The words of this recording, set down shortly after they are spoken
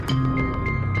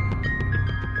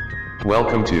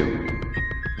Welcome to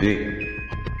the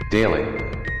Daily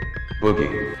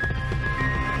Boogie.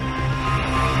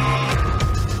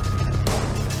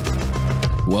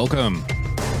 Welcome.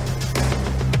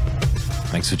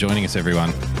 Thanks for joining us,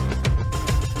 everyone.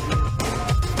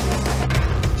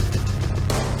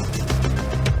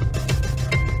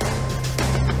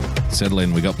 Settle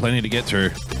in, we got plenty to get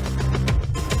through.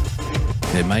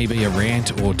 There may be a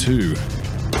rant or two,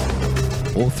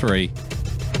 or three,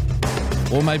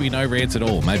 or maybe no rants at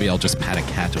all. Maybe I'll just pat a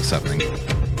cat or something.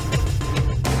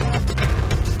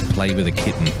 Play with a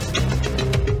kitten.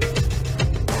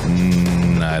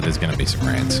 No, there's going to be some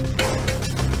rants.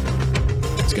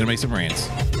 There's going to be some rants.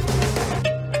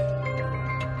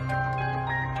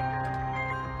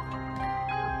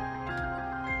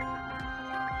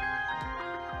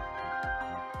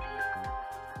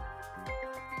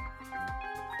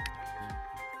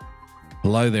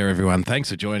 Hello there, everyone. Thanks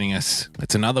for joining us.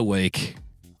 It's another week.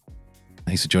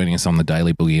 Thanks for joining us on the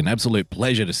Daily Boogie. An absolute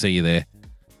pleasure to see you there.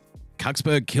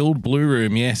 Cuxburg killed Blue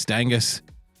Room. Yes, Dangus.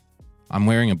 I'm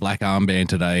wearing a black armband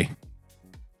today.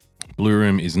 Blue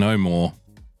Room is no more.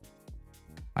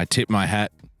 I tip my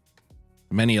hat.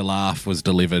 Many a laugh was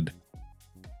delivered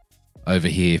over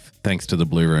here thanks to the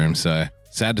Blue Room. So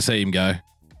sad to see him go.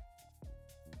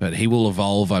 But he will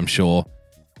evolve, I'm sure.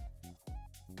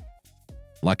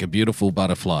 Like a beautiful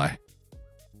butterfly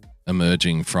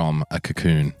emerging from a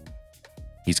cocoon.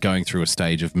 He's going through a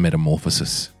stage of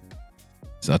metamorphosis.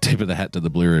 So I'll tip of the hat to the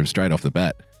Blue Room straight off the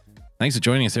bat. Thanks for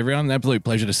joining us, everyone. An absolute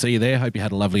pleasure to see you there. Hope you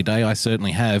had a lovely day. I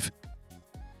certainly have.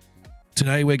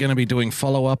 Today we're going to be doing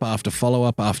follow-up after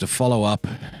follow-up after follow-up.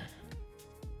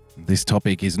 This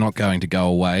topic is not going to go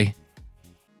away.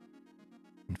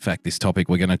 In fact, this topic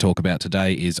we're going to talk about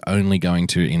today is only going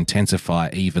to intensify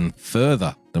even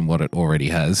further than what it already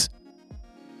has.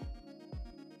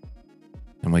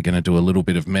 And we're going to do a little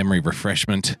bit of memory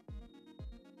refreshment,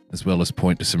 as well as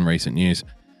point to some recent news.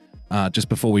 Just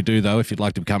before we do, though, if you'd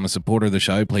like to become a supporter of the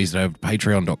show, please go to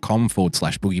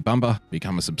patreon.com/boogiebumper.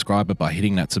 Become a subscriber by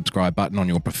hitting that subscribe button on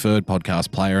your preferred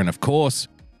podcast player. And of course,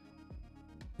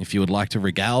 if you would like to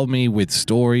regale me with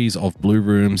stories of Blue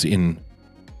Rooms in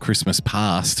Christmas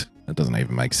past, that doesn't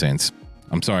even make sense.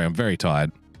 I'm sorry, I'm very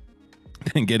tired.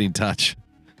 Then get in touch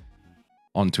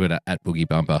on Twitter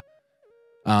 @boogiebumper.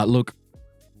 Look,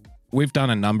 we've done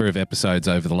a number of episodes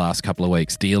over the last couple of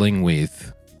weeks dealing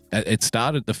with...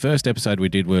 the first episode we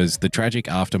did was the tragic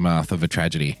aftermath of a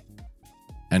tragedy.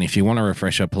 And if you want a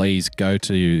refresher, please go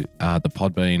to the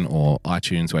Podbean or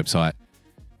iTunes website,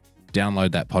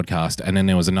 download that podcast. And then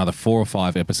there was another 4 or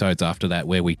 5 episodes after that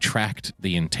where we tracked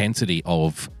the intensity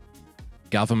of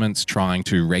governments trying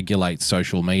to regulate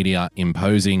social media,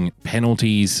 imposing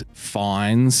penalties,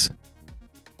 fines,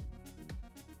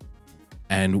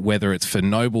 and whether it's for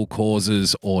noble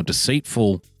causes or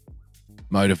deceitful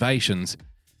motivations,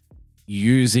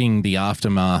 using the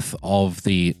aftermath of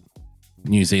the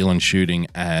New Zealand shooting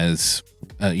as,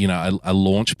 a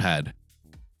launch pad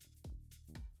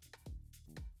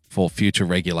for future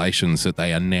regulations that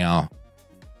they are now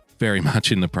very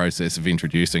much in the process of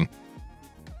introducing.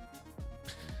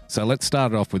 So let's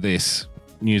start it off with this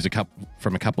news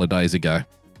from a couple of days ago.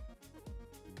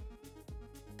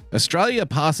 Australia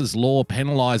passes law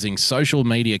penalising social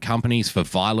media companies for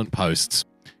violent posts.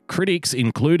 Critics,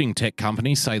 including tech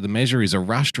companies, say the measure is a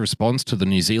rushed response to the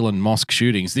New Zealand mosque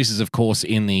shootings. This is, of course,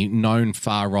 in the known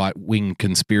far-right wing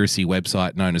conspiracy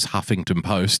website known as Huffington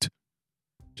Post.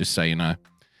 Just so you know.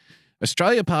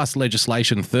 Australia passed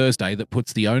legislation Thursday that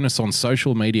puts the onus on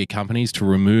social media companies to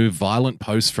remove violent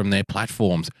posts from their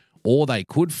platforms, or they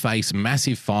could face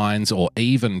massive fines or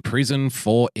even prison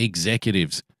for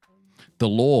executives. The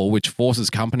law, which forces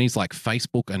companies like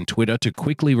Facebook and Twitter to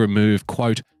quickly remove,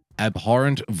 quote,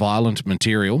 abhorrent violent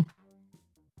material,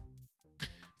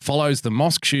 follows the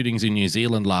mosque shootings in New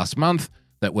Zealand last month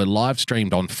that were live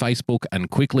streamed on Facebook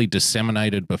and quickly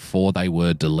disseminated before they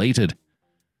were deleted.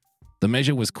 The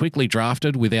measure was quickly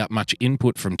drafted without much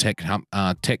input from tech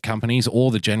companies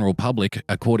or the general public,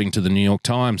 according to the New York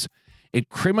Times. It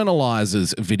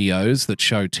criminalizes videos that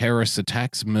show terrorist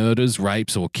attacks, murders,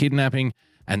 rapes, or kidnapping,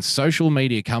 and social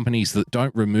media companies that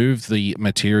don't remove the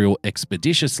material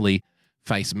expeditiously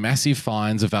face massive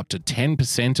fines of up to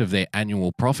 10% of their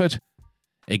annual profit.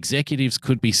 Executives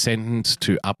could be sentenced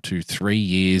to up to 3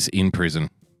 years in prison.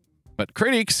 But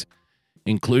critics,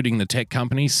 including the tech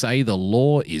companies, say the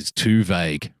law is too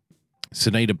vague.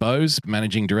 Sunita Bose,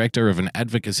 managing director of an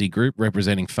advocacy group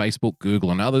representing Facebook, Google,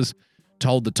 and others,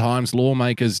 told The Times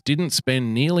lawmakers didn't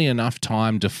spend nearly enough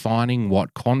time defining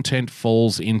what content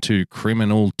falls into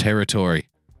criminal territory.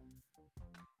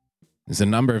 There's a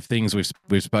number of things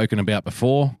we've spoken about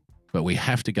before. but we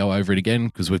have to go over it again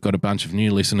because we've got a bunch of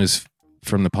new listeners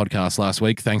from the podcast last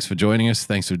week. Thanks for joining us.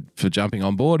 Thanks for jumping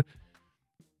on board.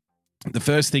 The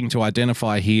first thing to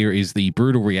identify here is the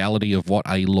brutal reality of what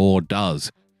a law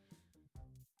does.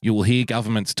 You will hear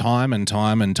governments time and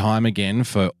time again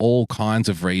for all kinds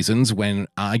of reasons when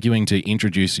arguing to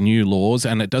introduce new laws,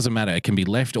 and it doesn't matter, it can be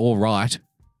left or right.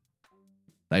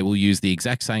 They will use the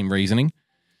exact same reasoning.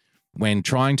 When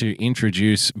trying to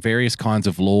introduce various kinds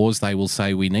of laws, they will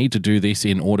say we need to do this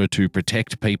in order to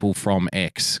protect people from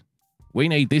X. We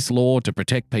need this law to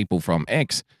protect people from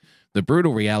X. The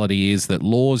brutal reality is that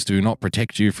laws do not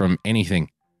protect you from anything.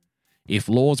 If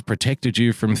laws protected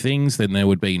you from things, then there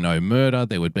would be no murder,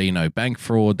 there would be no bank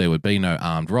fraud, there would be no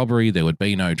armed robbery, there would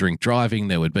be no drink driving,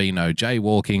 there would be no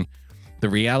jaywalking. The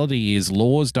reality is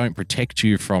laws don't protect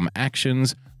you from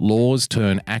actions. Laws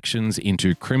turn actions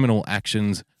into criminal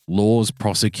actions. Laws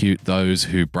prosecute those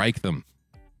who break them.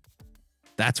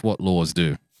 That's what laws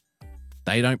do.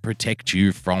 They don't protect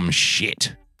you from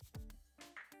shit.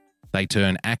 They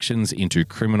turn actions into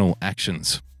criminal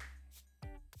actions.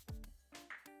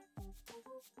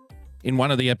 In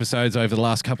one of the episodes over the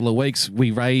last couple of weeks,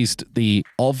 we raised the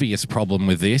obvious problem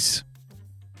with this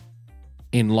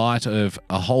in light of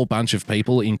a whole bunch of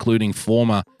people, including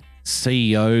former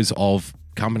CEOs of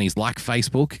companies like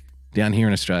Facebook down here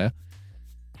in Australia.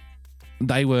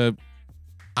 They were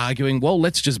arguing, well,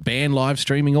 let's just ban live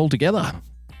streaming altogether.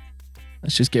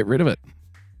 Let's just get rid of it.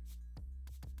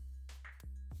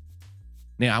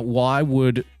 Now, why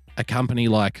would a company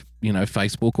like,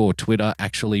 Facebook or Twitter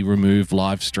actually remove the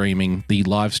live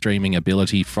streaming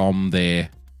ability from their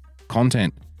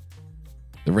content?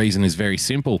 The reason is very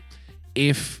simple.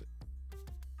 If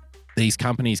these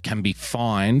companies can be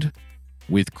fined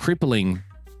with crippling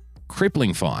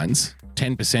fines,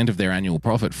 10% of their annual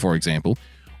profit, for example,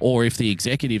 or if the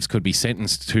executives could be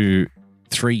sentenced to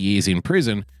 3 years in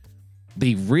prison,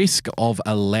 the risk of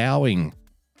allowing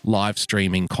live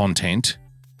streaming content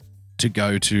to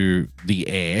go to the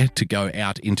air, to go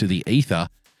out into the ether,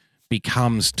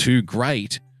 becomes too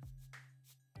great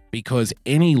because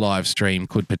any live stream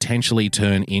could potentially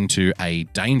turn into a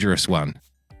dangerous one,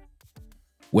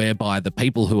 whereby the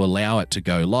people who allow it to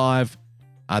go live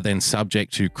are then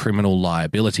subject to criminal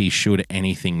liability should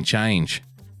anything change.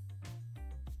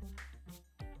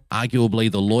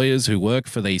 Arguably, the lawyers who work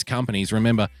for these companies,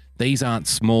 remember, these aren't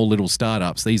small little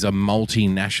startups. These are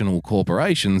multinational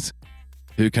corporations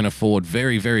who can afford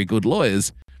very, very good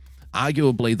lawyers.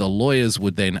 Arguably, the lawyers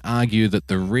would then argue that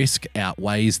the risk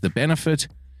outweighs the benefit.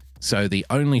 So the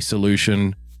only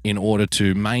solution in order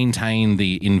to maintain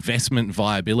the investment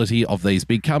viability of these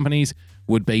big companies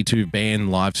would be to ban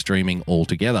live streaming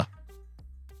altogether.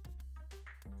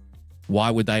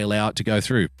 Why would they allow it to go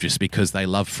through? Just because they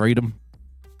love freedom?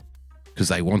 Because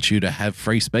they want you to have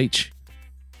free speech?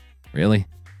 Really?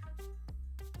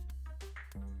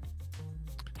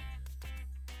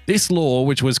 This law,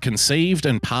 which was conceived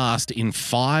and passed in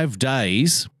 5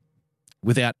 days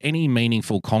without any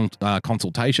meaningful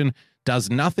consultation, does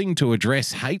nothing to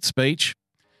address hate speech,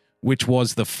 which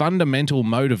was the fundamental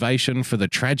motivation for the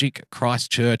tragic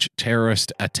Christchurch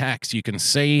terrorist attacks. You can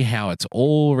see how it's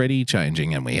already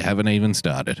changing, and we haven't even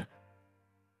started.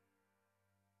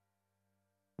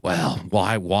 Well,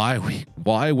 why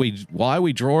are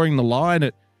we drawing the line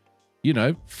at,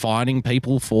 fining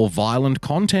people for violent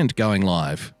content going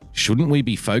live? Shouldn't we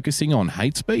be focusing on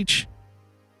hate speech?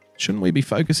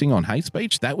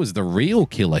 That was the real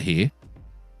killer here.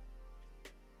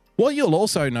 What you'll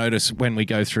also notice when we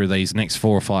go through these next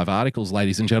 4 or 5 articles,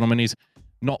 ladies and gentlemen, is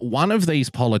not one of these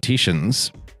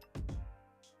politicians,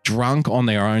 drunk on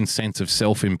their own sense of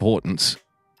self-importance,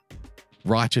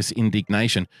 righteous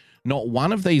indignation, not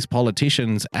one of these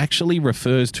politicians actually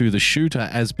refers to the shooter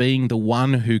as being the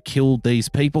one who killed these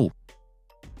people.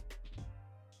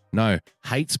 No,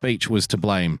 hate speech was to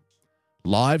blame.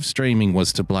 Live streaming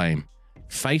was to blame.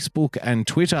 Facebook and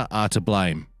Twitter are to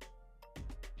blame.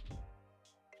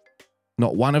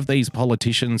 Not one of these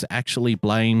politicians actually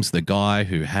blames the guy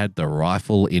who had the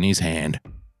rifle in his hand.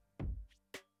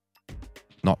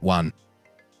 Not one.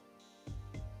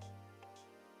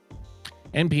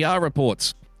 NPR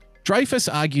reports, Dreyfus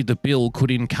argued the bill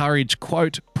could encourage,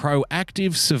 quote,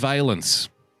 proactive surveillance.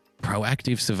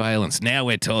 Proactive surveillance. Now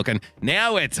we're talking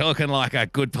like a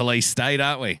good police state,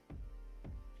 aren't we?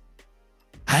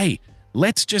 Hey,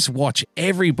 let's just watch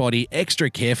everybody extra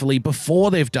carefully before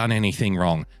they've done anything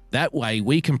wrong. That way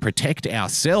we can protect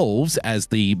ourselves as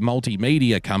the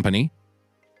multimedia company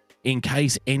in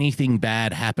case anything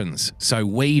bad happens, so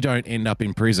we don't end up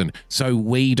in prison, so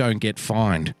we don't get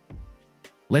fined.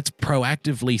 Let's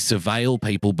proactively surveil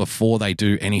people before they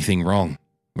do anything wrong,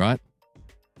 right?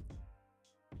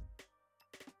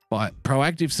 by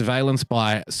proactive surveillance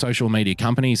by social media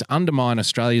companies undermine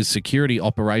Australia's security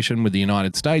operation with the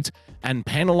United States and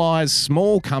penalise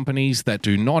small companies that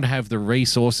do not have the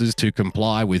resources to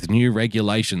comply with new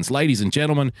regulations. Ladies and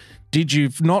gentlemen, did you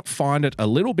not find it a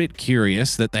little bit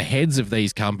curious that the heads of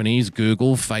these companies,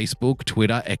 Google, Facebook,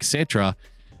 Twitter, etc.,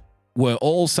 were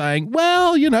all saying,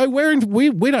 well, you know,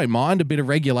 we don't mind a bit of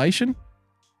regulation.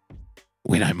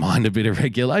 We don't mind a bit of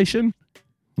regulation.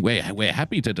 We're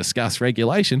happy to discuss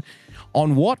regulation.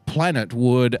 On what planet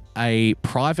would a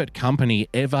private company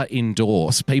ever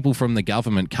endorse people from the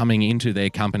government coming into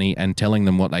their company and telling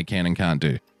them what they can and can't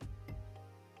do?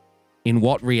 In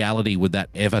what reality would that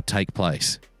ever take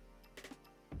place?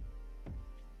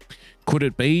 Could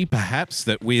it be perhaps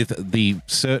that with the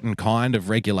certain kind of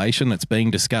regulation that's being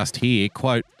discussed here,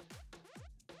 quote,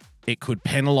 it could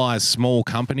penalise small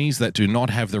companies that do not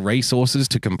have the resources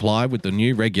to comply with the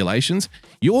new regulations?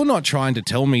 You're not trying to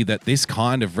tell me that this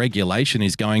kind of regulation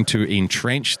is going to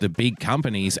entrench the big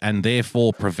companies and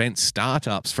therefore prevent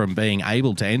startups from being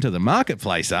able to enter the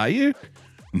marketplace, are you?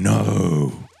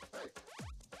 No.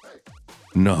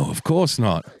 No, of course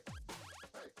not.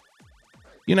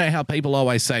 You know how people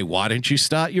always say, why don't you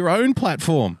start your own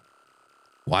platform?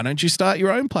 Why don't you start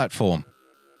your own platform?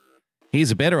 Here's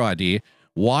a better idea.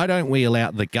 Why don't we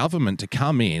allow the government to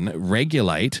come in,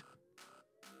 regulate,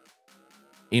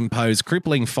 impose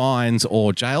crippling fines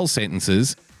or jail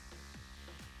sentences,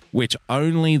 which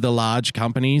only the large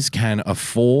companies can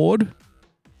afford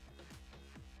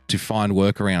to find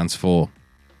workarounds for?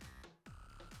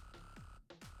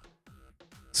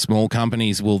 Small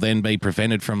companies will then be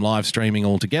prevented from live streaming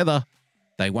altogether.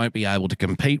 They won't be able to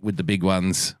compete with the big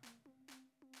ones.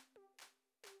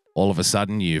 All of a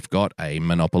sudden, you've got a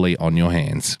monopoly on your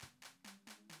hands.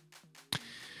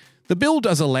 The bill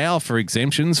does allow for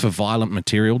exemptions for violent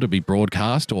material to be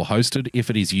broadcast or hosted if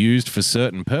it is used for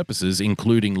certain purposes,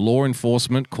 including law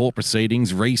enforcement, court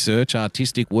proceedings, research,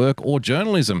 artistic work, or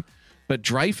journalism. But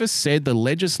Dreyfus said the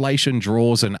legislation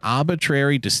draws an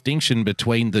arbitrary distinction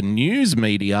between the news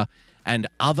media and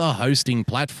other hosting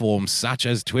platforms such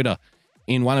as Twitter.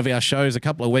 In one of our shows a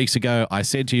couple of weeks ago, I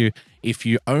said to you, if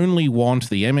you only want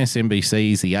the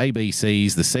MSNBCs, the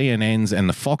ABCs, the CNNs, and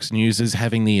the Fox Newses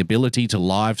having the ability to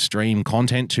live stream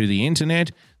content to the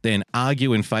internet, then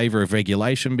argue in favor of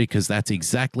regulation, because that's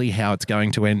exactly how it's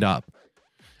going to end up.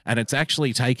 And it's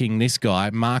actually taking this guy,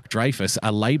 Mark Dreyfus,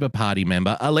 a Labor Party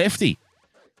member, a lefty.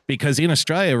 Because in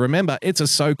Australia, remember, it's a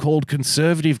so-called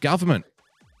conservative government.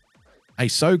 A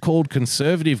so-called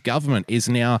conservative government is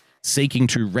now seeking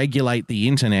to regulate the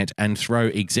internet and throw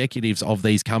executives of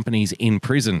these companies in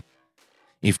prison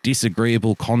if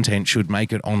disagreeable content should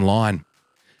make it online.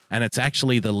 And it's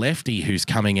actually the lefty who's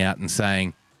coming out and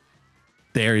saying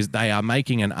they are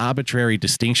making an arbitrary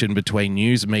distinction between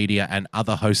news media and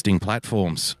other hosting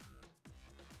platforms.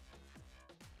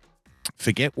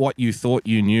 Forget what you thought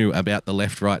you knew about the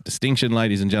left-right distinction,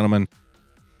 ladies and gentlemen.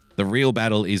 The real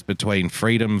battle is between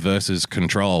freedom versus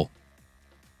control.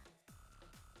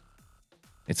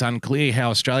 It's unclear how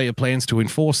Australia plans to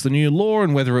enforce the new law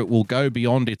and whether it will go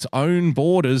beyond its own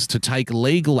borders to take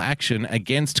legal action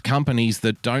against companies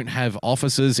that don't have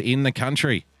offices in the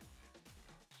country.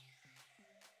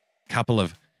 Couple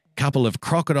of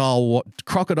crocodile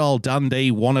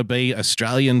Dundee wannabe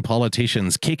Australian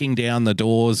politicians kicking down the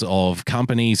doors of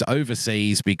companies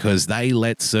overseas because they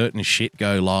let certain shit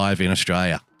go live in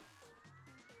Australia.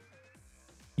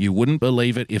 You wouldn't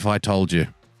believe it if I told you.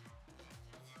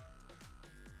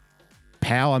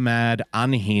 Power mad,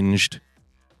 unhinged,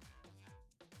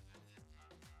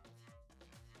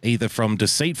 either from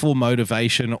deceitful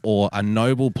motivation or a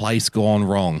noble place gone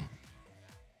wrong.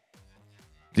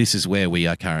 This is where we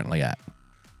are currently at.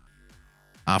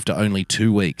 After only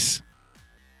 2 weeks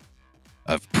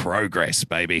of progress,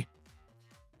 baby.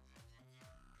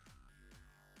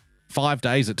 5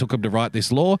 days it took them to write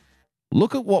this law.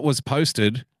 Look at what was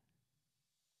posted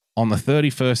on the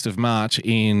 31st of March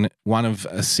in one of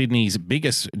Sydney's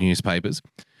biggest newspapers.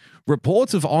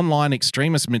 Reports of online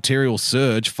extremist material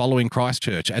surge following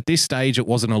Christchurch. At this stage, it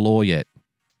wasn't a law yet.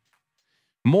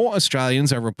 More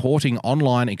Australians are reporting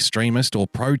online extremist or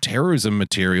pro-terrorism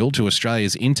material to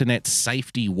Australia's internet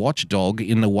safety watchdog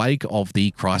in the wake of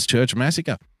the Christchurch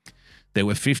massacre. There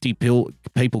were 50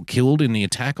 people killed in the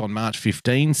attack on March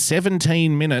 15,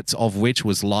 17 minutes of which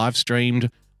was live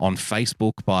streamed on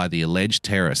Facebook by the alleged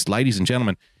terrorist. Ladies and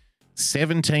gentlemen,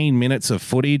 17 minutes of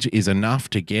footage is enough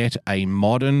to get a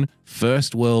modern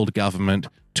first world government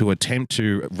to attempt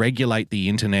to regulate the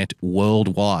internet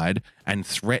worldwide and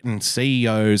threaten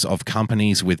CEOs of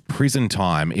companies with prison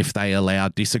time if they allow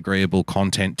disagreeable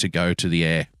content to go to the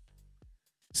air.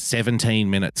 17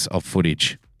 minutes of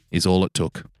footage is all it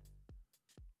took.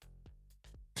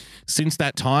 Since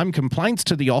that time, complaints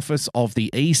to the Office of the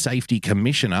E-Safety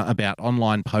Commissioner about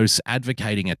online posts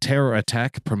advocating a terror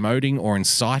attack, promoting or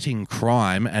inciting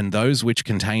crime, and those which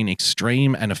contain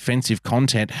extreme and offensive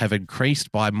content have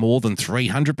increased by more than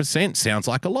 300%. Sounds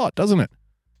like a lot, doesn't it?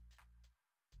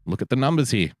 Look at the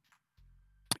numbers here.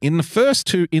 In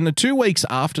the 2 weeks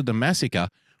after the massacre,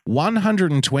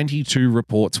 122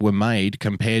 reports were made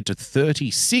compared to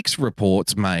 36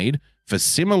 reports made for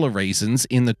similar reasons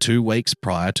in the 2 weeks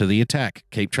prior to the attack.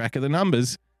 Keep track of the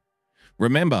numbers.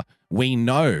 Remember, we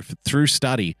know through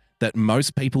study that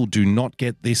most people do not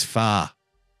get this far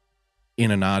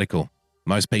in an article.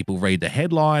 Most people read the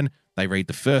headline, they read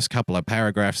the first couple of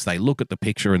paragraphs, they look at the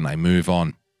picture and they move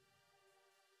on.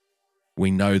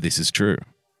 We know this is true.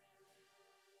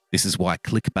 This is why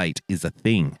clickbait is a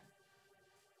thing.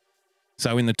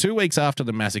 So in the 2 weeks after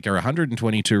the massacre,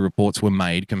 122 reports were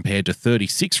made compared to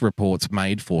 36 reports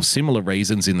made for similar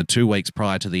reasons in the 2 weeks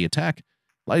prior to the attack.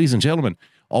 Ladies and gentlemen,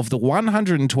 of the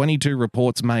 122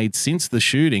 reports made since the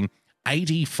shooting,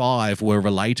 85 were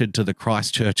related to the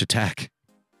Christchurch attack.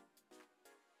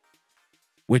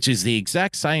 Which is the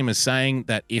exact same as saying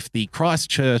that if the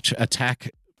Christchurch attack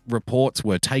reports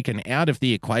were taken out of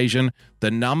the equation,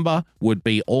 the number would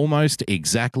be almost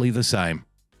exactly the same.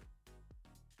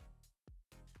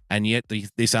 And yet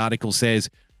this article says,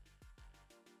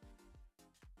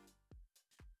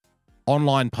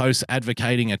 online posts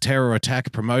advocating a terror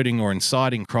attack, promoting or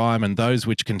inciting crime, and those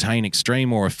which contain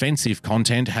extreme or offensive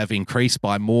content have increased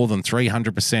by more than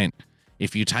 300%.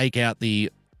 If you take out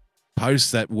the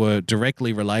posts that were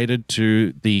directly related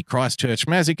to the Christchurch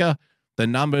massacre, the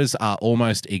numbers are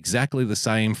almost exactly the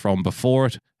same from before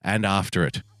it and after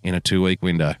it in a 2-week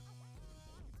window.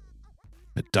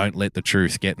 But don't let the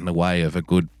truth get in the way of a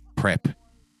good prep.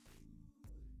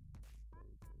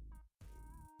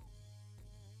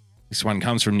 This one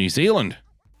comes from New Zealand.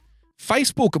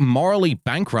 Facebook morally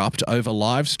bankrupt over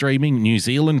live streaming New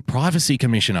Zealand Privacy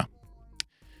Commissioner.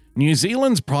 New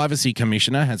Zealand's Privacy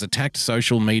Commissioner has attacked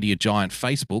social media giant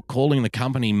Facebook, calling the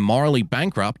company morally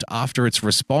bankrupt after its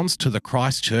response to the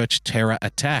Christchurch terror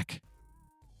attack.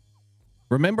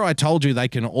 Remember, I told you they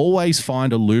can always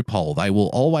find a loophole. They will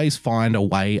always find a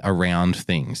way around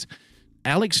things.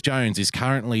 Alex Jones is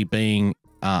currently being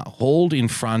hauled in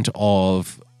front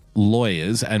of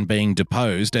lawyers and being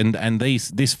deposed, and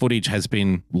this footage has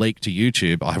been leaked to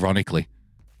YouTube, ironically.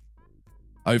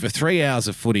 Over 3 hours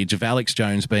of footage of Alex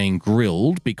Jones being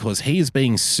grilled because he is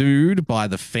being sued by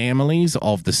the families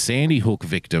of the Sandy Hook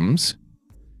victims.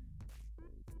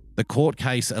 The court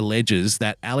case alleges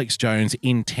that Alex Jones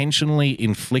intentionally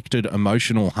inflicted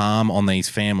emotional harm on these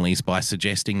families by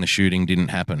suggesting the shooting didn't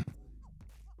happen.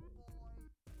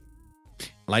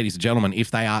 Ladies and gentlemen, if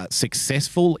they are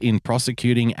successful in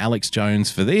prosecuting Alex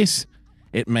Jones for this,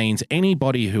 it means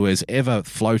anybody who has ever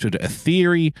floated a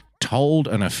theory, told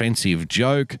an offensive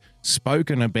joke,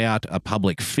 spoken about a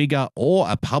public figure or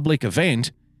a public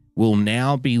event will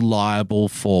now be liable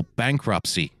for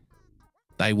bankruptcy.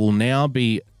 They will now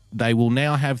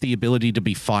have the ability to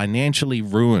be financially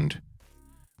ruined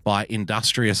by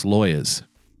industrious lawyers.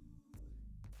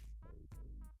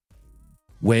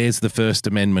 Where's the First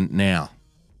Amendment now?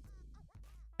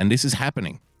 And this is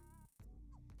happening.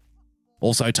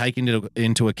 Also taking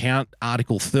into account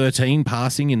Article 13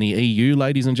 passing in the EU,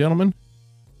 ladies and gentlemen.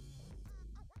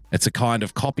 It's a kind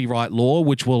of copyright law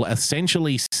which will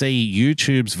essentially see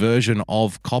YouTube's version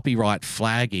of copyright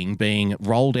flagging being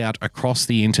rolled out across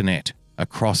the internet,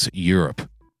 across Europe.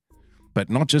 But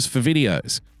not just for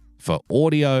videos, for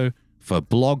audio, for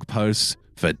blog posts,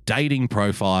 for dating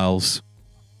profiles.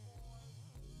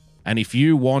 And if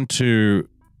you want to,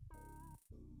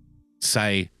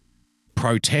 say,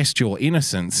 protest your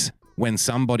innocence when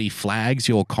somebody flags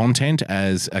your content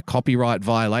as a copyright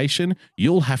violation,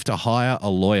 you'll have to hire a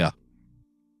lawyer.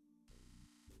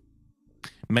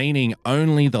 Meaning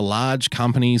only the large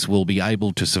companies will be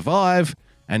able to survive,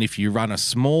 and if you run a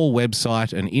small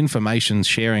website, an information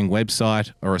sharing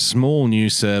website, or a small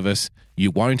news service, you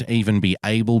won't even be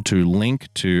able to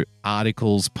link to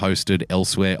articles posted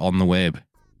elsewhere on the web.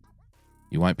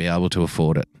 You won't be able to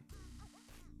afford it.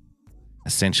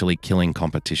 Essentially killing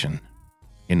competition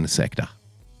in the sector.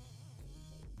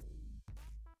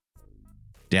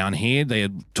 Down here, they're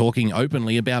talking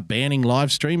openly about banning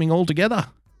live streaming altogether.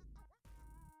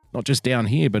 Not just down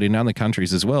here, but in other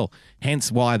countries as well.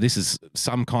 Hence why this is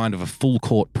some kind of a full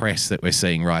court press that we're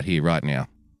seeing right here, right now.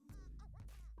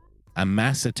 A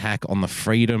mass attack on the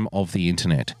freedom of the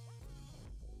internet.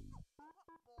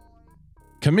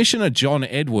 Commissioner John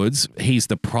Edwards, he's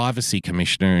the Privacy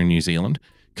Commissioner in New Zealand,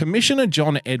 Commissioner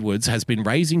John Edwards has been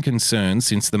raising concerns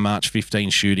since the March 15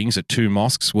 shootings at 2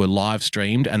 mosques were live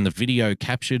streamed and the video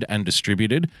captured and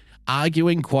distributed,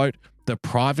 arguing, quote, the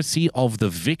privacy of the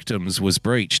victims was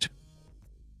breached.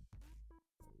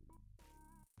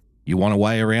 You want a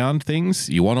way around things?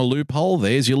 You want a loophole?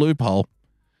 There's your loophole.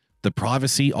 The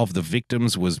privacy of the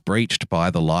victims was breached by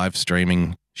the live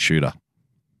streaming shooter.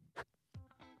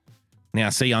 Now,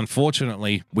 see,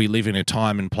 unfortunately, we live in a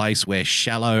time and place where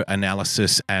shallow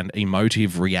analysis and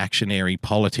emotive reactionary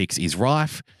politics is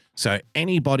rife. So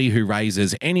anybody who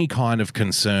raises any kind of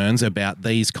concerns about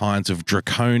these kinds of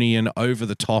draconian,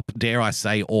 over-the-top, dare I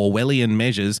say, Orwellian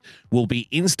measures will be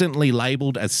instantly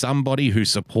labelled as somebody who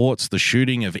supports the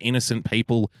shooting of innocent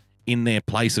people in their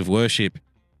place of worship.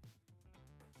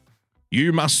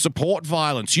 You must support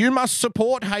violence. You must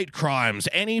support hate crimes.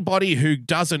 Anybody who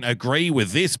doesn't agree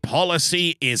with this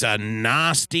policy is a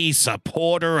nasty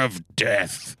supporter of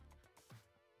death.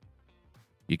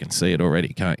 You can see it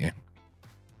already, can't you?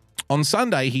 On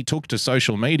Sunday, he took to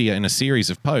social media in a series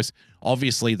of posts.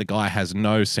 Obviously, the guy has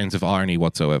no sense of irony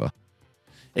whatsoever,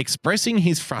 expressing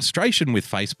his frustration with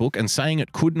Facebook and saying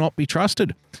it could not be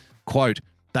trusted. Quote,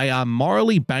 they are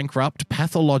morally bankrupt,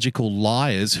 pathological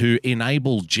liars who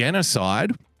enable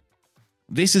genocide.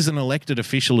 This is an elected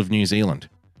official of New Zealand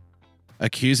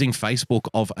accusing Facebook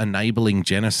of enabling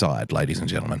genocide, ladies and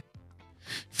gentlemen.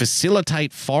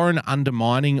 Facilitate foreign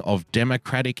undermining of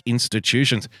democratic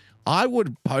institutions. I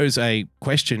would pose a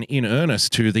question in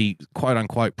earnest to the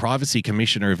quote-unquote Privacy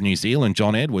Commissioner of New Zealand,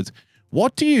 John Edwards.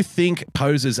 What do you think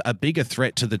poses a bigger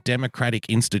threat to the democratic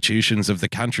institutions of the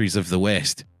countries of the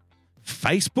West?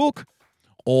 Facebook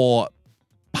or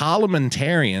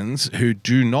parliamentarians who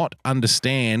do not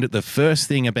understand the first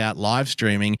thing about live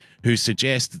streaming, who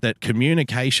suggest that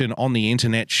communication on the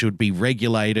internet should be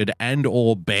regulated and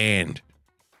or banned?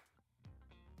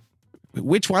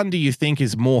 Which one do you think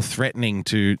is more threatening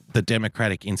to the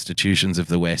democratic institutions of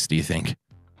the West, do you think?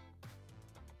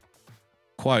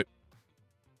 Quote,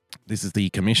 this is the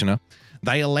commissioner.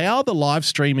 They allow the live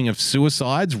streaming of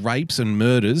suicides, rapes and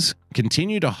murders,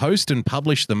 continue to host and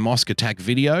publish the mosque attack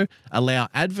video, allow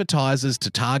advertisers to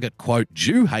target, quote,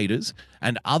 Jew haters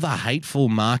and other hateful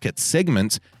market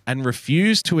segments, and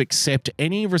refuse to accept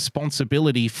any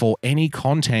responsibility for any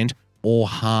content or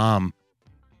harm.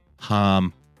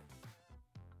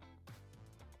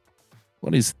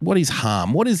 What is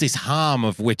harm? What is this harm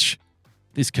of which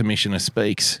this commissioner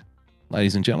speaks,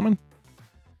 ladies and gentlemen?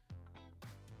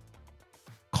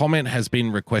 Comment has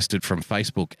been requested from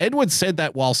Facebook. Edwards said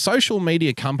that while social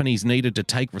media companies needed to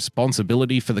take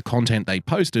responsibility for the content they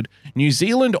posted, New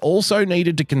Zealand also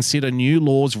needed to consider new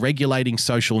laws regulating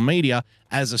social media,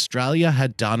 as Australia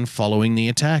had done following the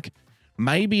attack.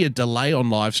 Maybe a delay on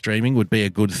live streaming would be a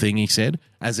good thing, he said,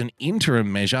 as an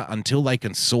interim measure until they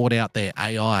can sort out their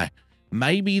AI.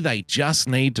 Maybe they just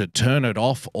need to turn it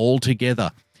off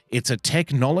altogether. It's a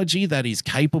technology that is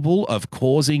capable of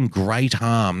causing great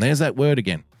harm. There's that word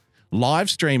again. Live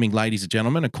streaming, ladies and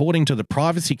gentlemen, according to the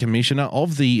Privacy Commissioner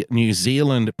of the New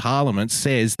Zealand Parliament,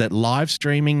 says that live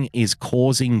streaming is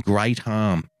causing great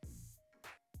harm.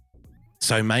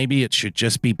 So maybe it should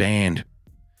just be banned.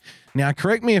 Now,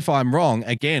 correct me if I'm wrong.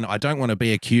 Again, I don't want to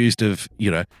be accused of,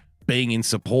 being in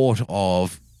support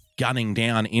of gunning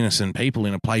down innocent people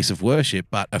in a place of worship,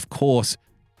 but of course,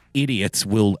 idiots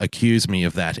will accuse me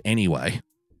of that anyway.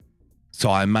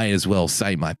 So I may as well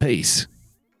say my piece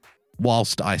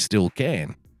whilst I still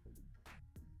can.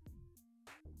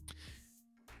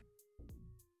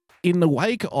 In the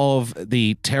wake of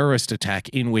the terrorist attack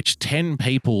in which 10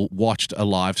 people watched a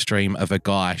live stream of a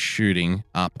guy shooting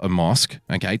up a mosque,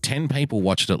 10 people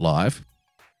watched it live.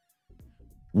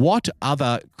 What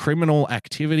other criminal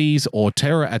activities or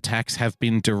terror attacks have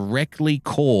been directly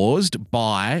caused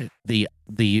by the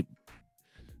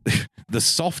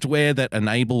software that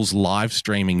enables live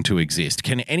streaming to exist?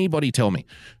 Can anybody tell me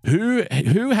who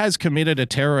has committed a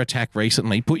terror attack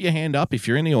recently? Put your hand up if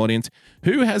you're in the audience.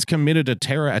 Who has committed a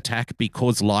terror attack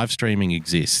because live streaming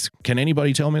exists? Can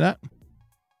anybody tell me that?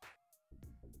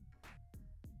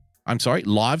 I'm sorry,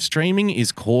 live streaming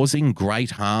is causing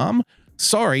great harm?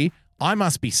 Sorry, I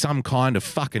must be some kind of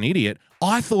fucking idiot.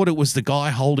 I thought it was the guy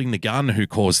holding the gun who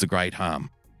caused the great harm.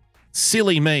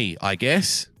 Silly me, I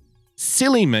guess.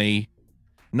 Silly me.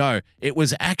 No, it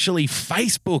was actually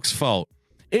Facebook's fault.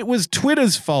 It was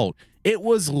Twitter's fault. It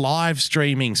was live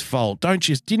streaming's fault.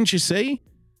 Didn't you see?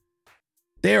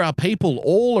 There are people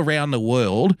all around the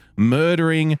world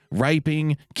murdering,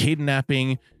 raping,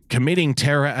 kidnapping, committing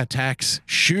terror attacks,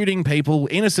 shooting people,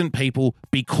 innocent people,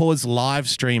 because live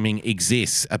streaming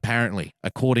exists, apparently,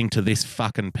 according to this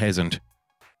fucking peasant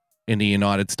in the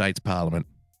United States Parliament.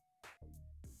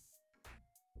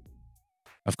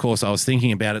 Of course, I was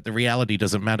thinking about it. The reality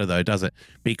doesn't matter, though, does it?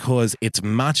 Because it's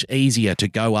much easier to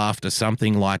go after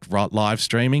something like live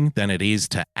streaming than it is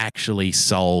to actually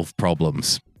solve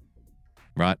problems,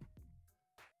 right?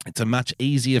 It's a much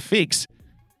easier fix.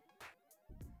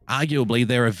 Arguably,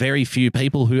 there are very few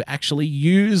people who actually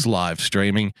use live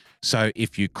streaming. So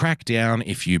if you crack down,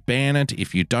 if you ban it,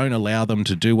 if you don't allow them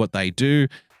to do what they do,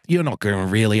 you're not going to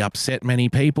really upset many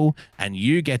people, and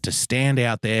you get to stand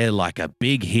out there like a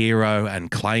big hero and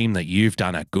claim that you've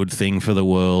done a good thing for the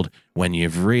world when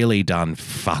you've really done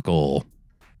fuck all.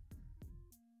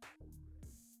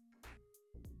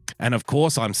 And of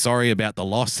course, I'm sorry about the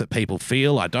loss that people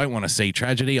feel. I don't want to see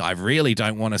tragedy. I really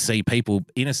don't want to see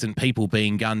innocent people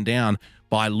being gunned down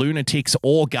by lunatics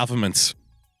or governments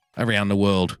around the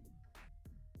world.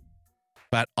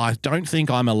 But I don't think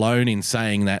I'm alone in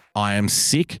saying that I am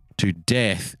sick to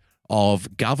death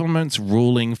of governments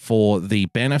ruling for the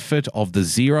benefit of the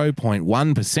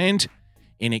 0.1%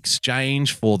 in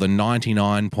exchange for the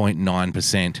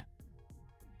 99.9%.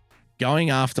 Going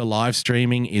after live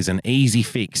streaming is an easy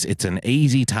fix. It's an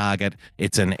easy target.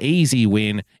 It's an easy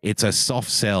win. It's a soft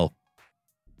sell.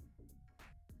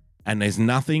 And there's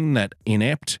nothing that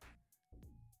inept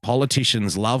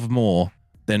politicians love more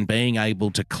than being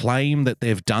able to claim that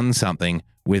they've done something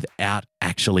without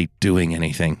actually doing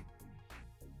anything.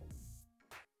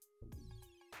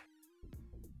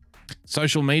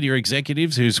 Social media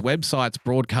executives whose websites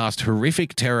broadcast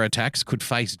horrific terror attacks could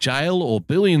face jail or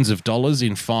billions of dollars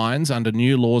in fines under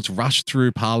new laws rushed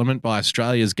through Parliament by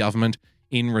Australia's government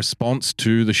in response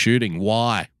to the shooting.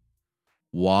 Why?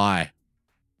 Why?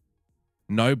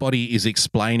 Nobody is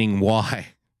explaining why.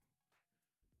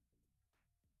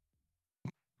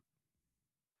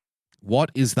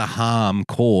 What is the harm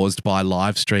caused by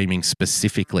live streaming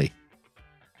specifically?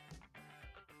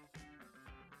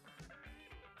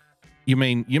 You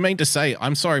mean to say,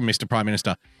 I'm sorry, Mr. Prime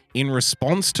Minister, in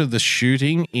response to the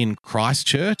shooting in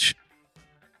Christchurch,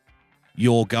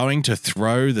 you're going to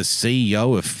throw the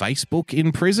CEO of Facebook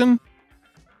in prison?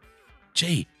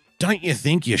 Gee, don't you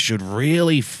think you should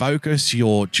really focus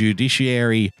your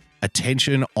judiciary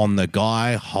attention on the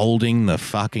guy holding the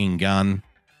fucking gun?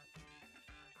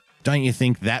 Don't you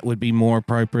think that would be more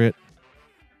appropriate?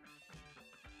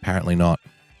 Apparently not.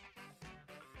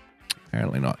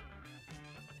 Apparently not.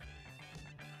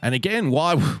 And again,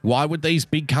 why would these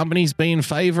big companies be in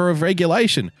favor of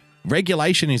regulation?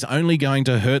 Regulation is only going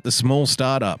to hurt the small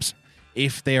startups.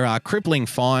 If there are crippling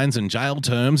fines and jail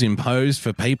terms imposed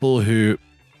for people who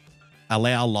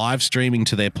allow live streaming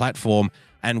to their platform,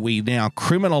 and we now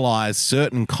criminalize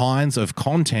certain kinds of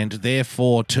content,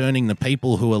 therefore turning the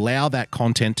people who allow that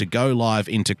content to go live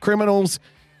into criminals,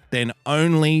 then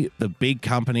only the big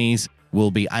companies will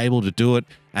be able to do it,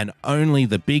 and only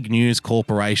the big news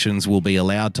corporations will be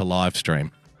allowed to live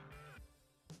stream.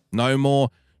 No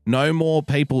more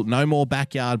people, no more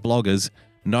backyard bloggers,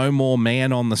 no more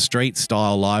man on the street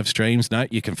style live streams. No,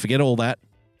 you can forget all that.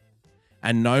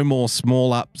 And no more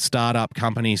startup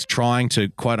companies trying to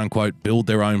quote unquote build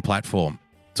their own platform.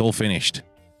 It's all finished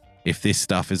if this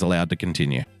stuff is allowed to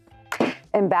continue.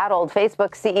 Embattled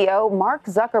Facebook CEO Mark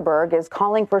Zuckerberg is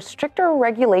calling for stricter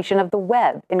regulation of the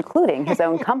web, including his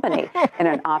own company. In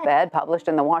an op-ed published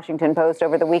in the Washington Post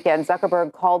over the weekend,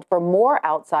 Zuckerberg called for more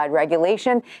outside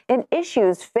regulation in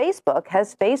issues Facebook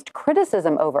has faced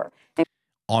criticism over.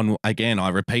 Again, I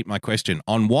repeat my question.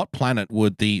 On what planet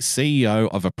would the CEO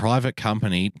of a private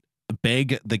company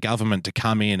beg the government to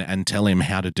come in and tell him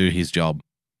how to do his job?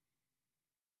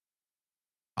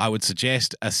 I would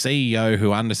suggest a CEO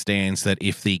who understands that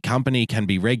if the company can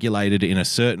be regulated in a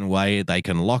certain way, they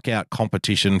can lock out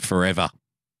competition forever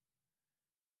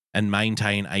and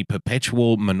maintain a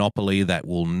perpetual monopoly that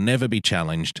will never be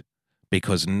challenged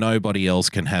because nobody else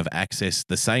can have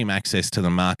the same access to the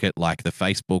market like the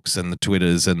Facebooks and the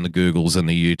Twitters and the Googles and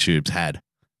the YouTubes had.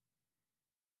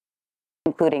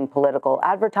 Including political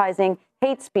advertising,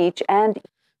 hate speech, and...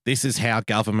 This is how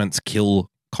governments kill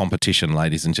competition,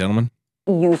 ladies and gentlemen.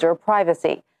 User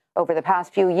privacy. Over the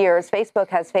past few years, Facebook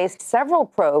has faced several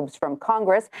probes from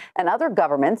Congress and other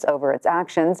governments over its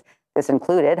actions. This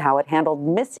included how it handled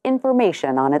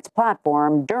misinformation on its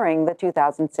platform during the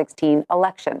 2016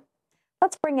 election.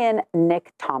 Let's bring in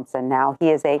Nick Thompson now. He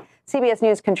is a CBS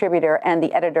News contributor and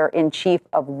the editor-in-chief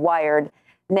of Wired.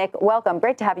 Nick, welcome.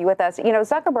 Great to have you with us. You know,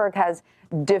 Zuckerberg has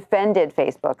defended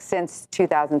Facebook since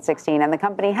 2016, and the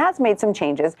company has made some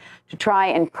changes to try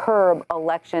and curb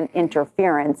election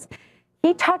interference.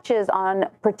 He touches on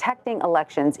protecting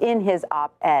elections in his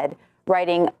op-ed,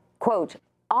 writing, quote,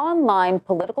 online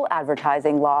political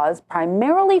advertising laws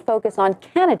primarily focus on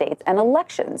candidates and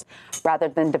elections rather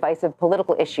than divisive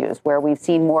political issues where we've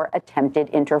seen more attempted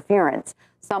interference.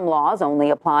 Some laws only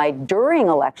apply during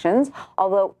elections,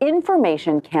 although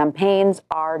information campaigns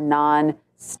are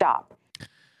non-stop.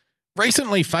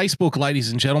 Recently, Facebook,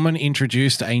 ladies and gentlemen,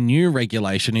 introduced a new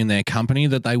regulation in their company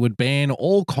that they would ban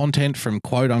all content from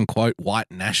quote-unquote white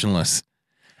nationalists.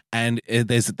 And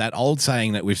there's that old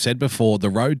saying that we've said before, the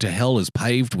road to hell is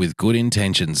paved with good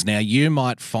intentions. Now, you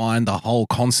might find the whole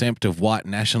concept of white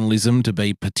nationalism to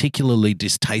be particularly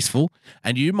distasteful,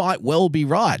 and you might well be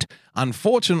right.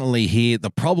 Unfortunately here, the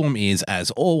problem is, as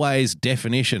always,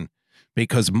 definition.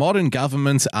 Because modern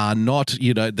governments are not,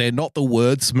 they're not the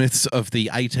wordsmiths of the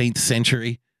 18th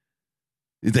century.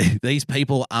 These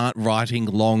people aren't writing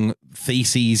long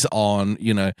theses on,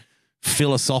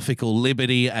 philosophical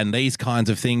liberty and these kinds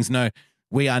of things. No,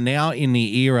 we are now in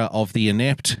the era of the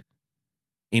inept,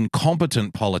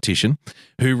 incompetent politician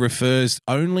who refers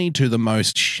only to the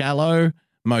most shallow,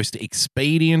 most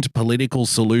expedient political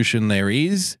solution there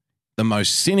is, the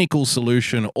most cynical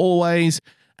solution always.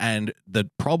 And the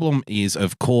problem is,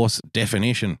 of course,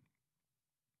 definition.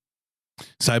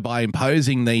 So by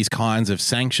imposing these kinds of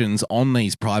sanctions on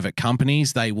these private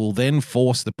companies, they will then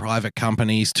force the private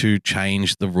companies to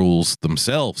change the rules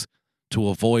themselves to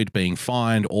avoid being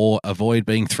fined or avoid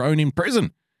being thrown in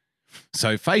prison.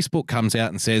 So Facebook comes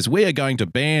out and says, we are going to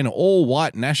ban all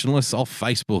white nationalists off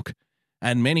Facebook.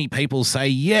 And many people say,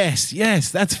 yes,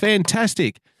 that's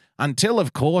fantastic. Until,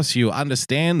 of course, you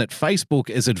understand that Facebook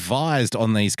is advised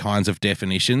on these kinds of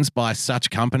definitions by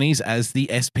such companies as the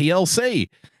SPLC.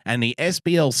 And the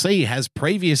SPLC has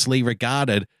previously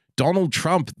regarded Donald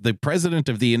Trump, the president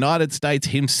of the United States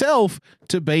himself,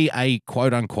 to be a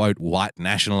quote-unquote white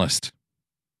nationalist.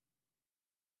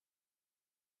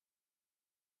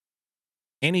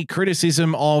 Any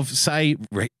criticism of, say,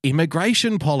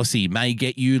 immigration policy may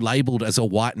get you labeled as a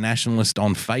white nationalist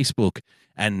on Facebook.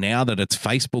 And now that it's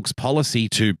Facebook's policy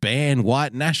to ban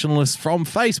white nationalists from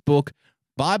Facebook,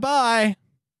 bye-bye.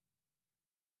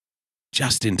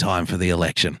 Just in time for the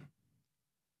election.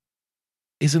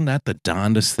 Isn't that the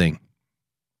darndest thing?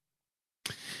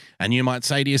 And you might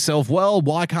say to yourself, well,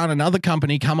 why can't another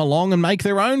company come along and make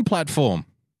their own platform?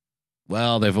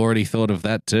 Well, they've already thought of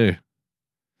that too.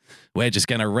 We're just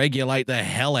going to regulate the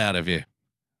hell out of you.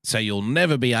 So you'll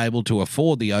never be able to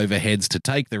afford the overheads to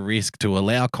take the risk to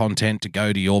allow content to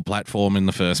go to your platform in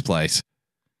the first place.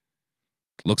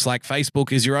 Looks like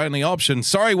Facebook is your only option.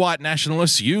 Sorry, white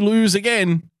nationalists, you lose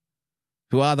again.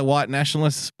 Who are the white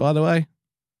nationalists, by the way?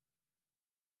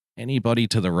 Anybody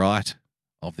to the right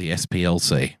of the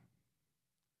SPLC.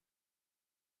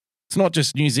 It's not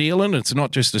just New Zealand, it's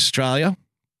not just Australia.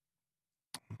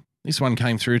 This one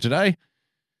came through today.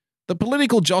 The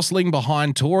political jostling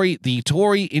behind the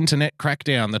Tory internet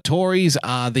crackdown. The Tories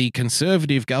are the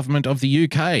Conservative government of the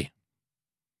UK.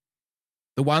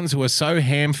 The ones who are so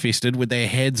ham-fisted with their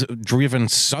heads driven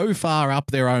so far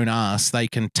up their own arse they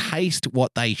can taste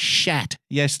what they shat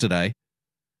yesterday.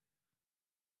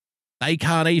 They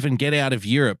can't even get out of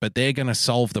Europe, but they're going to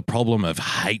solve the problem of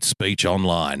hate speech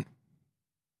online.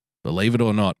 Believe it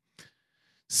or not.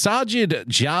 Sajid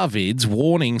Javid's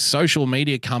warning social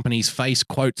media companies face,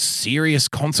 quote, serious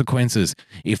consequences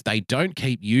if they don't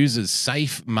keep users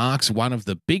safe marks one of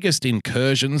the biggest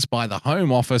incursions by the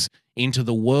Home Office into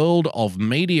the world of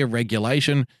media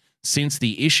regulation since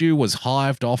the issue was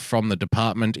hived off from the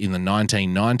department in the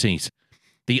 1990s.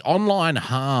 The Online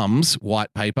Harms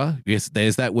white paper, yes,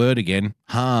 there's that word again,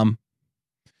 harm,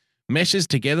 meshes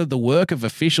together the work of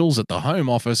officials at the Home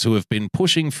Office who have been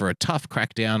pushing for a tough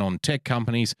crackdown on tech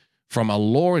companies from a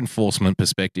law enforcement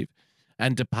perspective,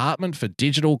 and Department for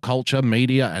Digital Culture,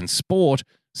 Media and Sport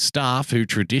staff who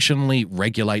traditionally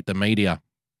regulate the media.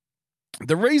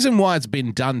 The reason why it's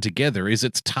been done together is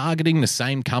it's targeting the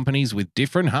same companies with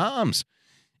different harms.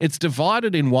 It's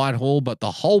divided in Whitehall, but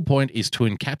the whole point is to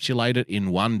encapsulate it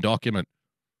in one document.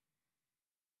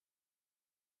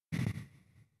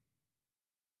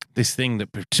 This thing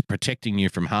that protecting you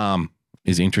from harm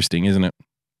is interesting, isn't it?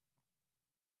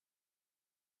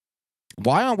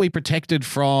 Why aren't we protected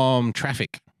from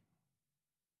traffic?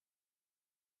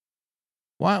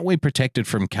 Why aren't we protected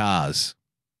from cars?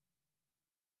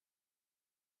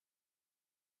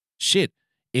 Shit,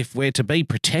 if we're to be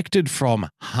protected from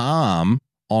harm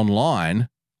online,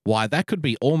 why, that could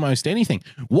be almost anything.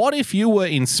 What if you were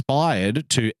inspired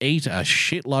to eat a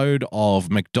shitload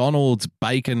of McDonald's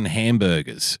bacon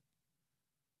hamburgers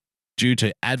due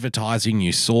to advertising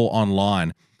you saw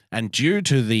online, and due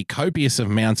to the copious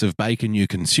amounts of bacon you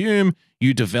consume,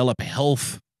 you develop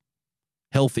health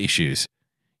issues.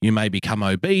 You may become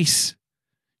obese.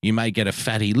 You may get a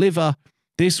fatty liver.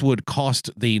 This would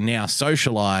cost the now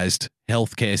socialized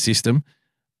healthcare system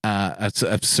a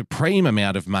supreme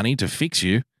amount of money to fix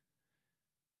you.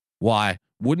 Why,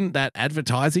 wouldn't that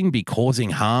advertising be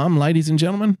causing harm, ladies and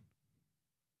gentlemen?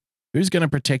 Who's going to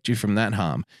protect you from that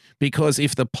harm? Because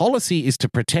if the policy is to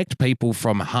protect people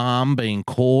from harm being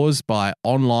caused by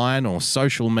online or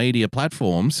social media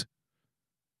platforms,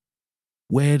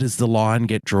 where does the line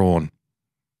get drawn?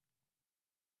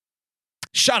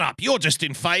 Shut up. You're just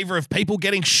in favor of people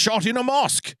getting shot in a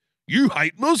mosque. You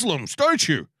hate Muslims, don't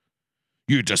you?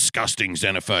 You disgusting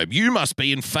xenophobe. You must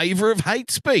be in favor of hate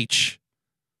speech.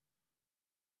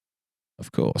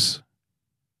 Of course.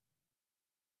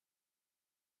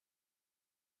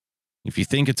 If you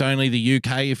think it's only the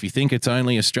UK, if you think it's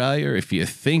only Australia, if you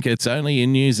think it's only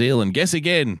in New Zealand, guess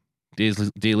again,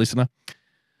 dear listener.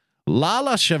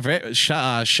 Lala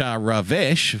Sharavesh,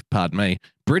 pardon me,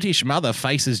 British mother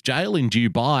faces jail in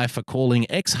Dubai for calling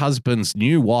ex-husband's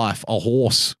new wife a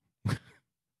horse.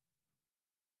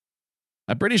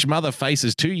 A British mother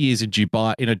faces 2 years in a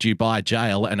Dubai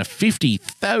jail and a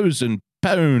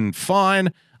 £50,000 fine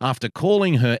after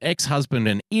calling her ex-husband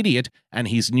an idiot and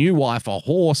his new wife a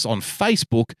horse on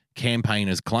Facebook,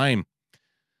 campaigners claim.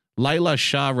 Layla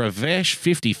Sharavesh,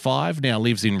 55, now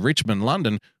lives in Richmond,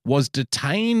 London, was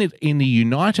detained in the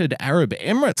United Arab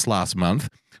Emirates last month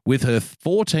with her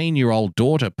 14-year-old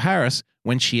daughter, Paris,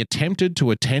 when she attempted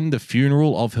to attend the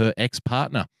funeral of her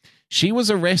ex-partner. She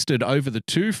was arrested over the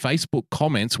 2 Facebook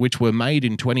comments which were made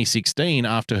in 2016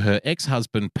 after her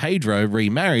ex-husband, Pedro,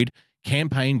 remarried,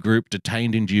 campaign group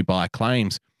detained in Dubai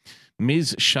claims.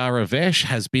 Ms. Sharavesh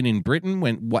had been in Britain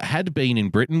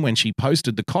when she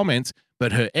posted the comments,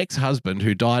 but her ex-husband,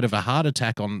 who died of a heart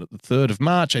attack on the 3rd of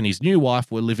March, and his new wife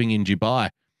were living in Dubai.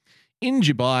 In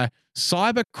Dubai,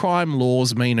 cybercrime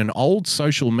laws mean an old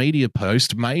social media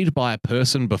post made by a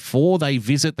person before they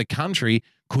visit the country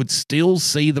could still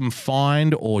see them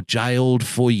fined or jailed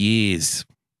for years.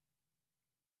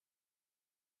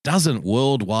 Doesn't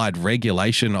worldwide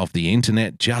regulation of the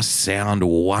internet just sound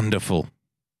wonderful?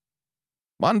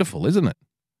 Wonderful, isn't it?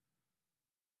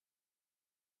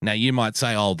 Now you might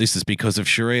say, oh, this is because of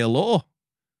Sharia law.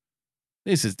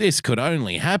 This could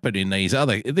only happen in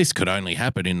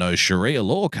those Sharia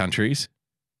law countries.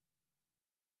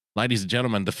 Ladies and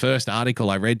gentlemen, the first article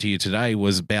I read to you today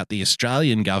was about the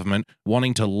Australian government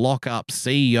wanting to lock up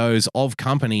CEOs of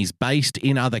companies based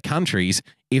in other countries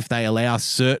if they allow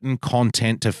certain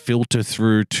content to filter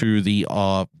through to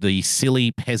the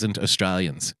silly peasant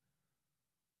Australians.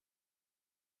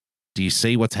 Do you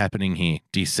see what's happening here?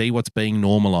 Do you see what's being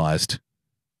normalized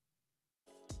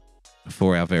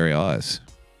before our very eyes?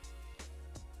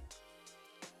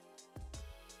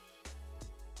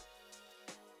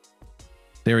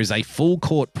 There is a full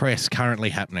court press currently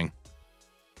happening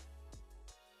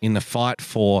in the fight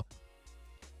for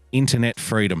internet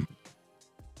freedom.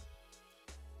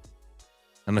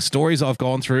 And the stories I've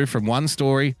gone through, from one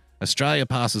story, Australia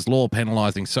passes law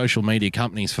penalising social media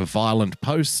companies for violent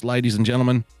posts, ladies and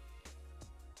gentlemen.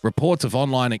 Reports of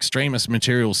online extremist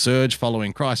material surge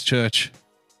following Christchurch.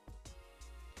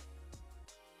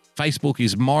 Facebook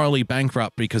is morally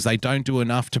bankrupt because they don't do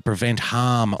enough to prevent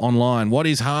harm online. What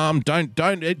is harm?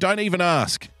 Don't even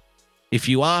ask. If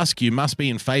you ask, you must be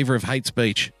in favor of hate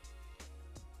speech.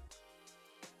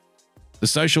 The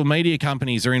social media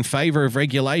companies are in favor of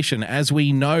regulation. As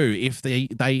we know, if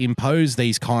they impose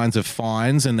these kinds of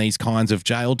fines and these kinds of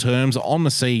jail terms on the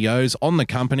CEOs, on the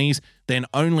companies, then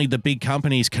only the big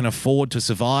companies can afford to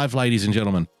survive, ladies and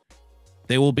gentlemen.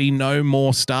 There will be no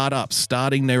more startups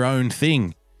starting their own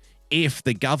thing if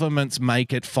the governments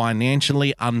make it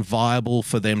financially unviable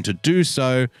for them to do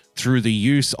so through the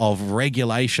use of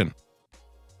regulation.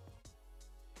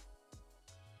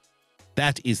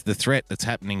 That is the threat that's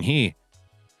happening here.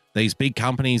 These big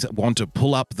companies want to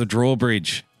pull up the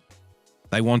drawbridge.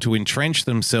 They want to entrench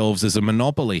themselves as a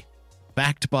monopoly,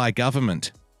 backed by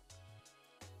government.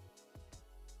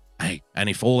 Hey, and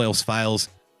if all else fails,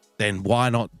 then why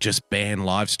not just ban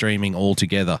live streaming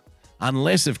altogether?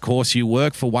 Unless, of course, you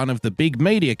work for one of the big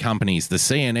media companies, the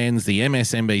CNNs, the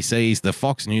MSNBCs, the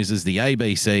Fox Newses, the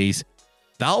ABCs.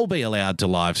 They'll be allowed to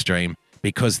live stream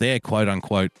because they're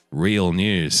quote-unquote real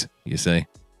news, you see.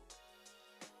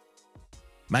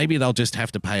 Maybe they'll just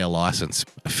have to pay a license,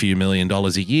 a few $1 million a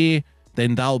year,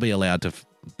 then they'll be allowed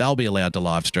to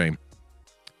live stream.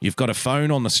 You've got a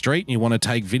phone on the street and you want to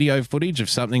take video footage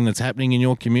of something that's happening in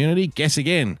your community? Guess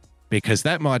again, because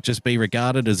that might just be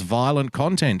regarded as violent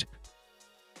content.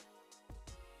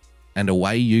 And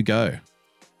away you go.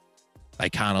 They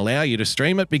can't allow you to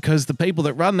stream it because the people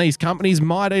that run these companies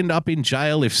might end up in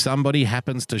jail if somebody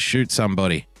happens to shoot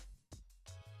somebody.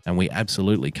 And we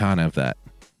absolutely can't have that,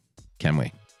 can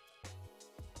we?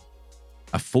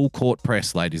 A full court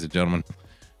press, ladies and gentlemen.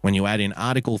 When you add in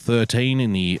Article 13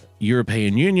 in the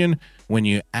European Union, when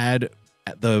you add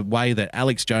the way that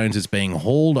Alex Jones is being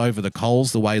hauled over the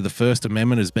coals, the way the First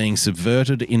Amendment is being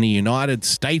subverted in the United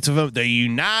States of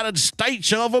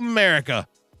America.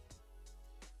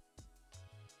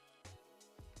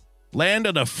 Land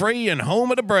of the free and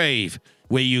home of the brave,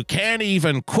 where you can't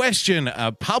even question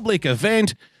a public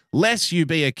event lest you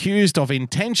be accused of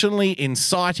intentionally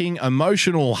inciting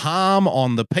emotional harm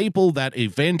on the people that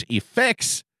event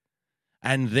affects,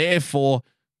 and therefore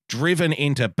driven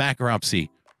into bankruptcy,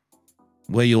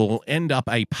 where you'll end up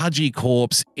a pudgy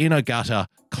corpse in a gutter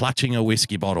clutching a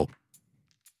whiskey bottle.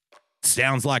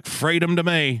 Sounds like freedom to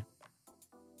me.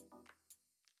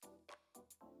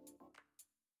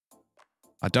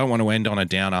 I don't want to end on a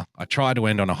downer. I try to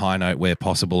end on a high note where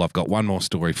possible. I've got one more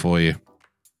story for you.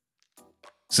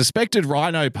 Suspected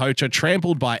rhino poacher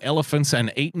trampled by elephants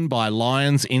and eaten by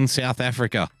lions in South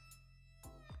Africa.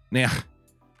 Now,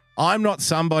 I'm not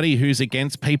somebody who's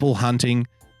against people hunting.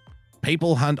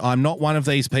 People hunt. I'm not one of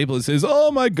these people that says, oh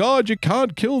my God, you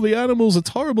can't kill the animals. It's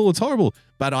horrible. It's horrible.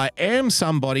 But I am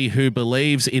somebody who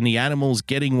believes in the animals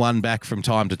getting one back from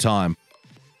time to time.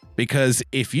 Because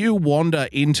if you wander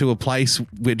into a place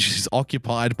which is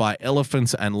occupied by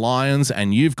elephants and lions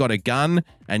and you've got a gun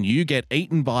and you get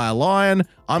eaten by a lion,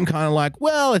 I'm kind of like,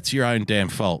 well, it's your own damn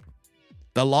fault.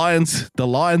 The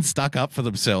lions stuck up for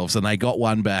themselves and they got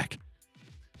one back.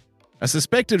 A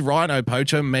suspected rhino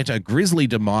poacher met a grisly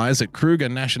demise at Kruger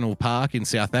National Park in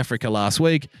South Africa last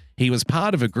week. He was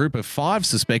part of a group of 5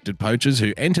 suspected poachers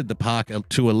who entered the park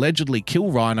to allegedly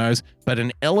kill rhinos, but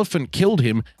an elephant killed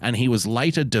him and he was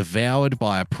later devoured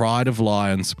by a pride of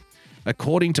lions.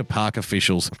 According to park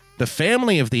officials, the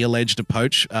family of the alleged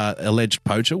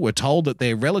poacher were told that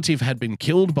their relative had been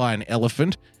killed by an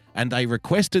elephant and they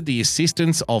requested the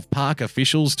assistance of park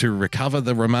officials to recover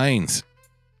the remains.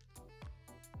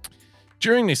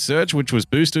 During this search, which was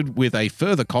boosted with a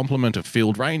further complement of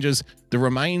field rangers, the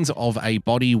remains of a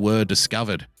body were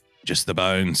discovered. Just the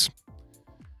bones.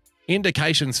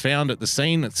 Indications found at the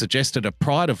scene that suggested a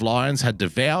pride of lions had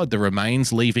devoured the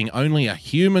remains, leaving only a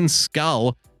human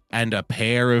skull and a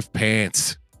pair of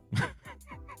pants.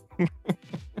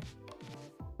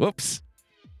 Whoops.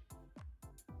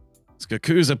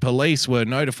 Skakusa police were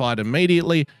notified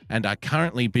immediately and are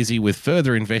currently busy with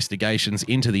further investigations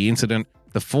into the incident.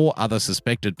 The 4 other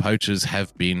suspected poachers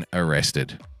have been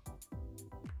arrested.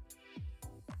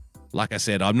 Like I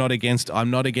said, I'm not against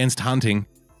hunting,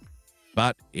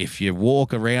 but if you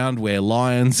walk around where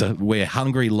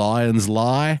hungry lions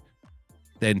lie,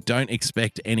 then don't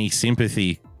expect any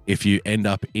sympathy if you end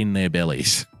up in their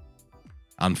bellies.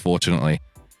 Unfortunately.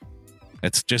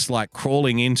 It's just like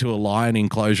crawling into a lion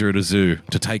enclosure at a zoo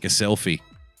to take a selfie.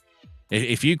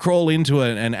 If you crawl into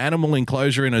an animal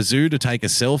enclosure in a zoo to take a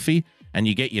selfie and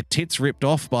you get your tits ripped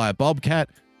off by a bobcat,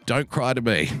 don't cry to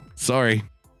me. Sorry.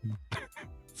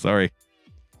 Sorry.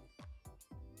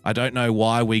 I don't know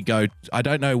why we go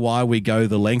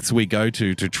the lengths we go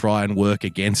to try and work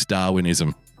against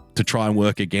Darwinism, to try and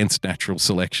work against natural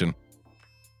selection.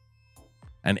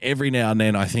 And every now and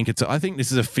then I think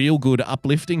this is a feel-good,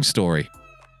 uplifting story.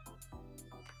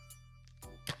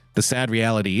 The sad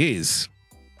reality is,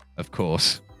 of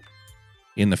course,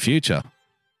 in the future,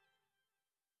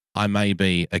 I may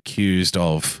be accused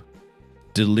of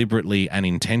deliberately and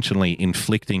intentionally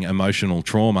inflicting emotional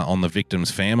trauma on the victim's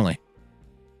family.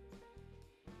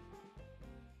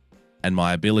 And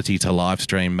my ability to live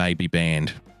stream may be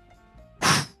banned.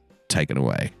 Taken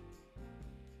away.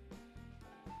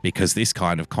 Because this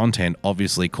kind of content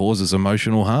obviously causes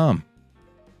emotional harm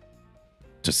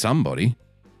to somebody,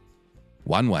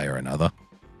 one way or another.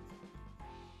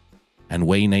 And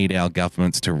we need our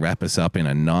governments to wrap us up in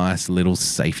a nice little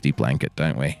safety blanket,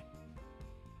 don't we?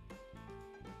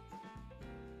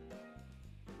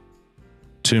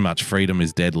 Too much freedom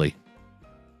is deadly.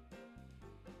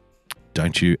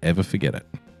 Don't you ever forget it.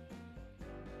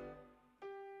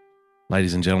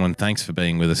 Ladies and gentlemen, thanks for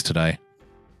being with us today.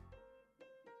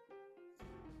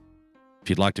 If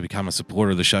you'd like to become a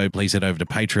supporter of the show, please head over to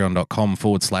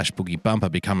patreon.com/Boogie Bumper.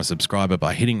 Become a subscriber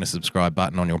by hitting the subscribe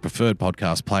button on your preferred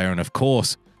podcast player. And of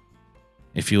course,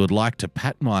 if you would like to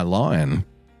pat my lion,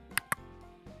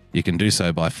 you can do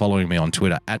so by following me on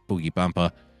Twitter @Boogie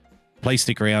Bumper. Please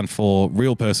stick around for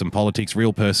Real Person Politics,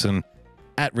 Real Person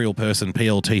 @RealPerson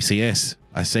PLTCS.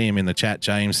 I see him in the chat,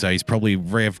 James, so he's probably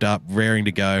revved up, raring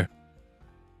to go.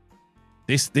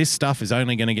 This stuff is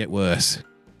only going to get worse.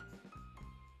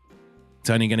 It's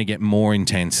only going to get more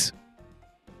intense.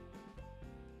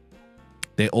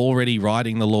 They're already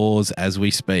writing the laws as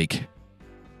we speak.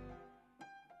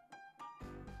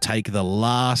 Take the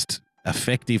last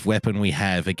effective weapon we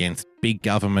have against big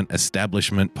government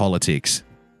establishment politics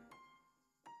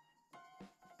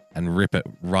and rip it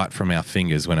right from our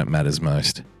fingers when it matters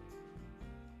most.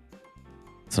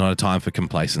 It's not a time for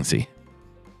complacency.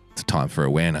 It's a time for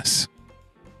awareness.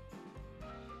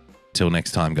 Till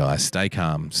next time, guys, stay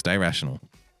calm, stay rational.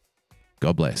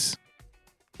 God bless.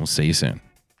 We'll see you soon.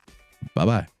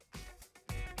 Bye-bye.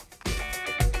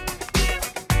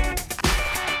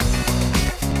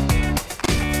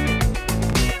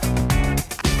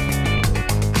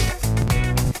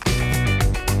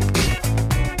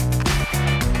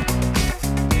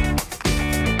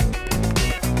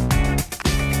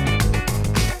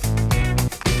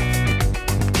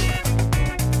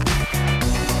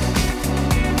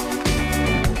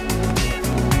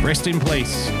 Rest in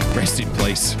peace. Rest in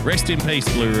peace. Rest in peace,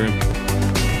 Blue Room.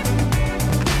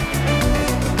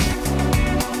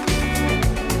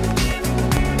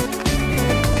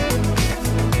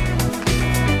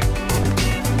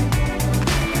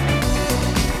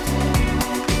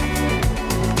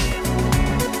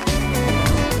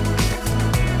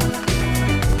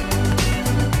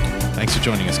 Thanks for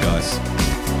joining us, guys.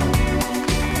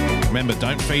 Remember,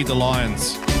 don't feed the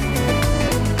lions.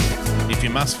 If you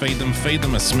must feed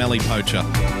them a smelly poacher.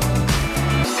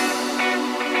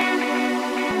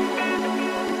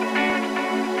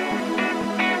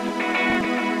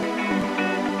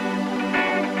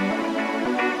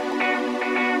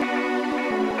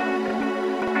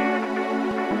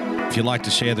 If you'd like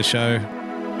to share the show,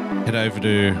 head over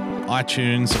to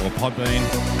iTunes or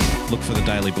Podbean. Look for the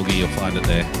Daily Boogie, you'll find it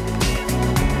there.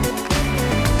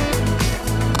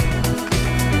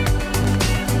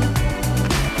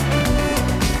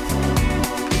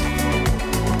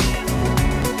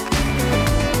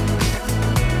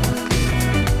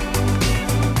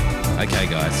 Okay,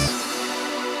 guys.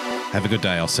 Have a good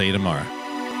day. I'll see you tomorrow.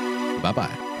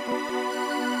 Bye-bye.